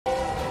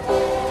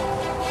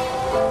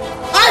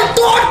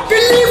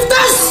believe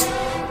this?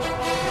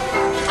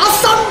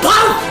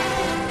 Asambhav!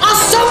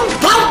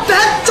 Asambhav!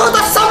 Bhaichod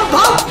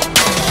Asambhav!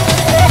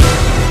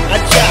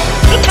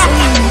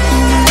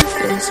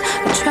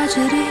 A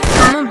tragedy,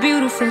 I'm a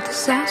beautiful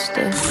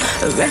disaster,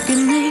 a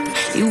reckoning.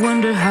 You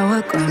wonder how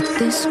I got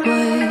this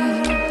way.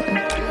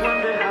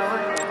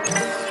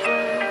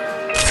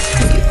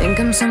 You think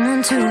I'm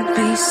someone to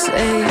be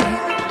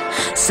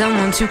saved,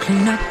 someone to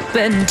clean up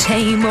and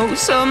tame. Oh,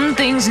 some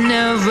things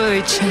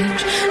never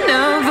change,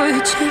 never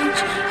change.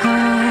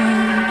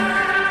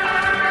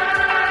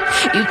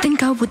 You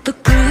think I would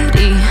look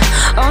pretty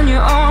on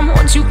your arm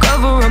once you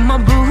cover up my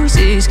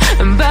bruises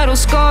and battle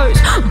scars,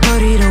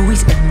 but it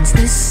always ends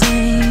the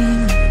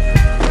same.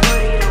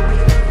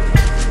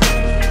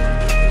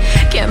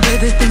 Can't bear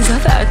the things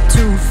I've had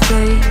to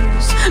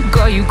face,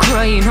 got you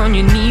crying on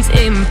your knees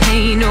in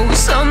pain. Oh,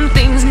 some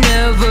things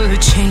never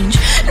change,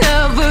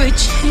 never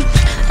change.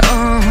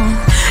 Oh,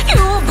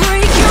 you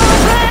break your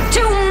back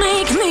to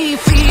make me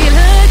feel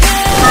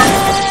again.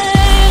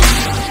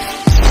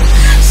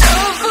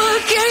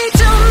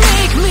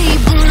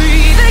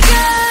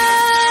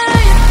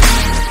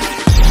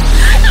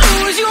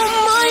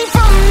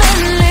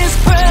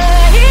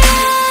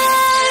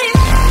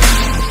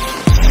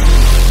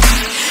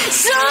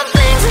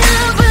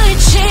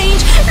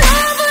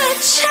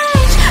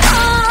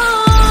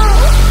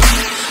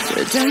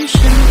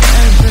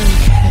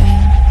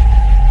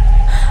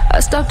 I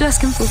stopped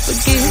asking for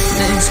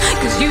forgiveness,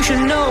 cause you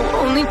should know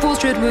only fools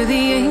tread where the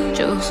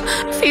angels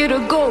fear to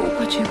go,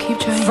 but you keep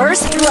trying.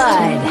 First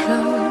blood.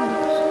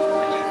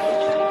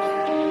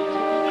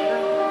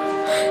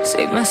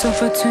 Save myself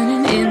by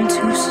turning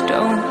into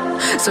stone.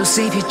 So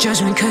save your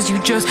judgment cause you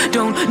just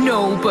don't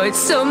know. But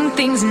some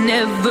things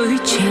never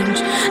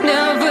change,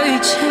 never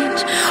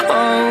change.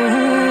 Oh,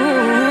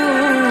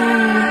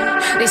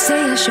 they say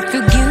I should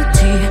feel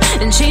guilty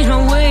and change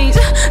my ways,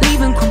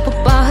 leaving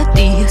crumpled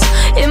bodies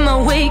in my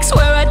wake.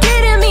 Swear I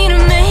didn't mean to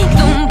make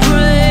them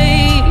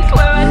break,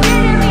 swear I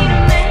didn't mean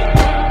to make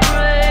them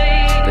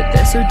break. But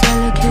they're so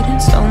delicate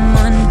and so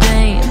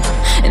mundane,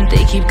 and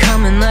they keep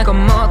coming like a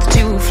moth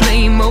to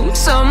flame. Oh,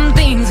 some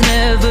things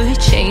never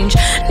change,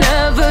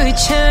 never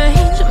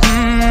change.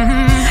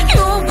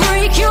 You'll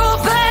break your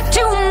back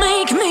to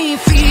make me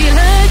feel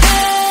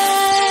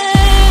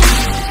again.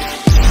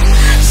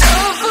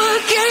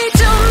 Suffocate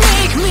to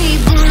make me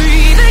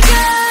breathe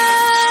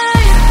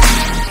again.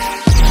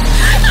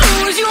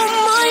 Lose your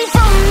mind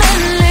from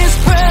endless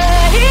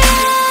pain.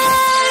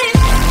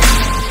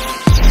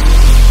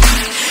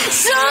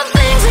 Some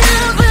things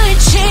never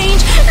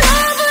change,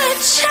 never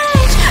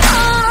change. Oh,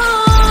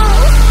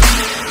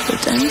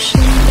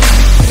 redemption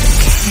never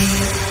came.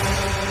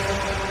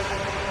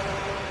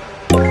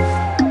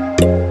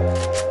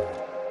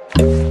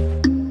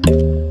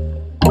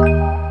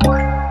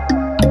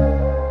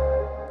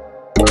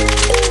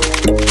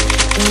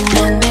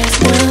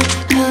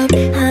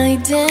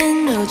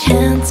 No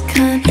chance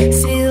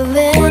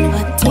concealing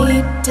what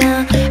deep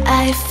down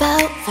I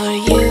felt for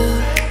you.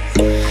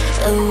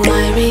 Oh, I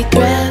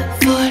regret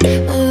for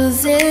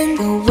losing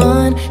the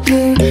one who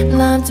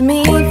loved me,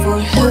 for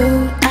who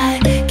I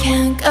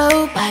can't go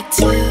back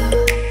to.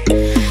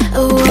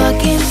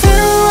 Walking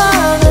through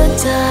all the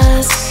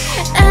dust,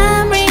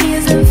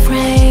 memories and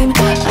frame, a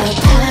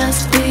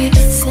past we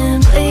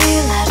simply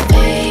let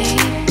fade.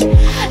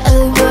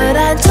 Oh, but I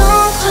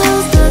don't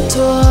close the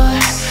door,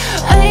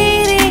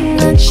 waiting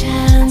a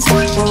chance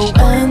for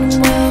when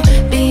we'll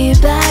be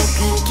back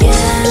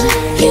again.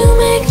 You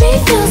make me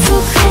feel so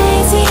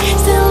crazy,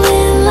 still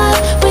in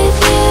love with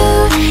you.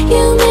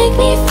 You make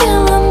me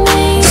feel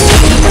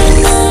amazing when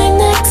I'm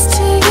next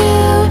to you.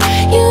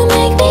 You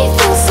make me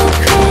feel so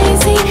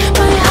crazy,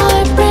 my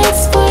heart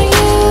breaks for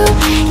you.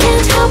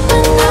 Can't help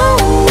but know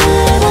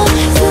that I'm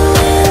still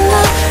in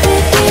love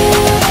with you.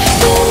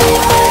 You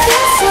make me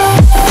feel so.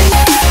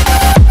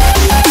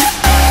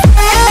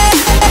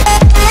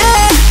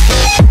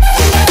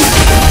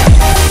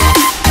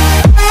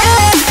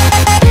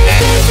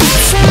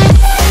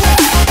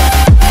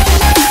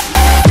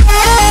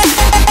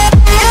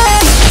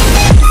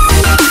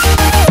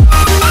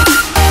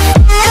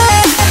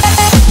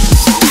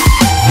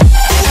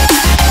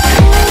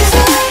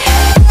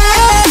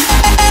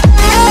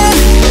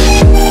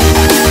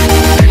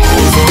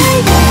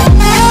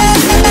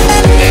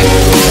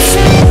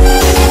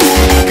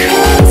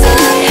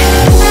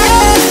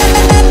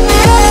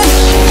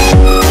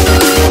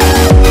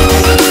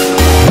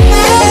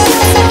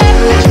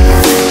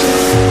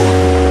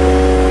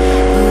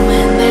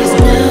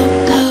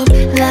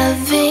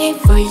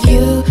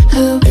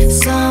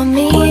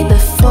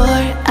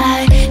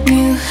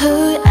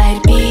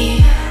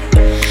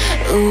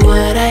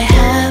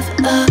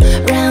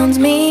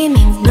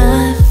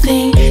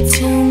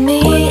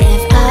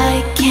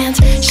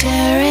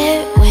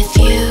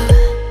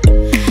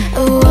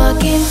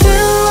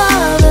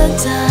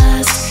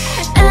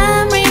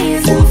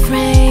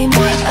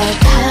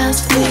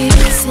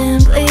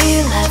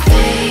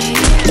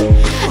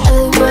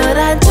 But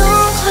I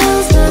don't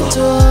close the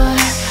door,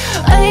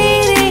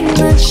 waiting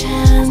the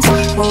chance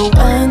for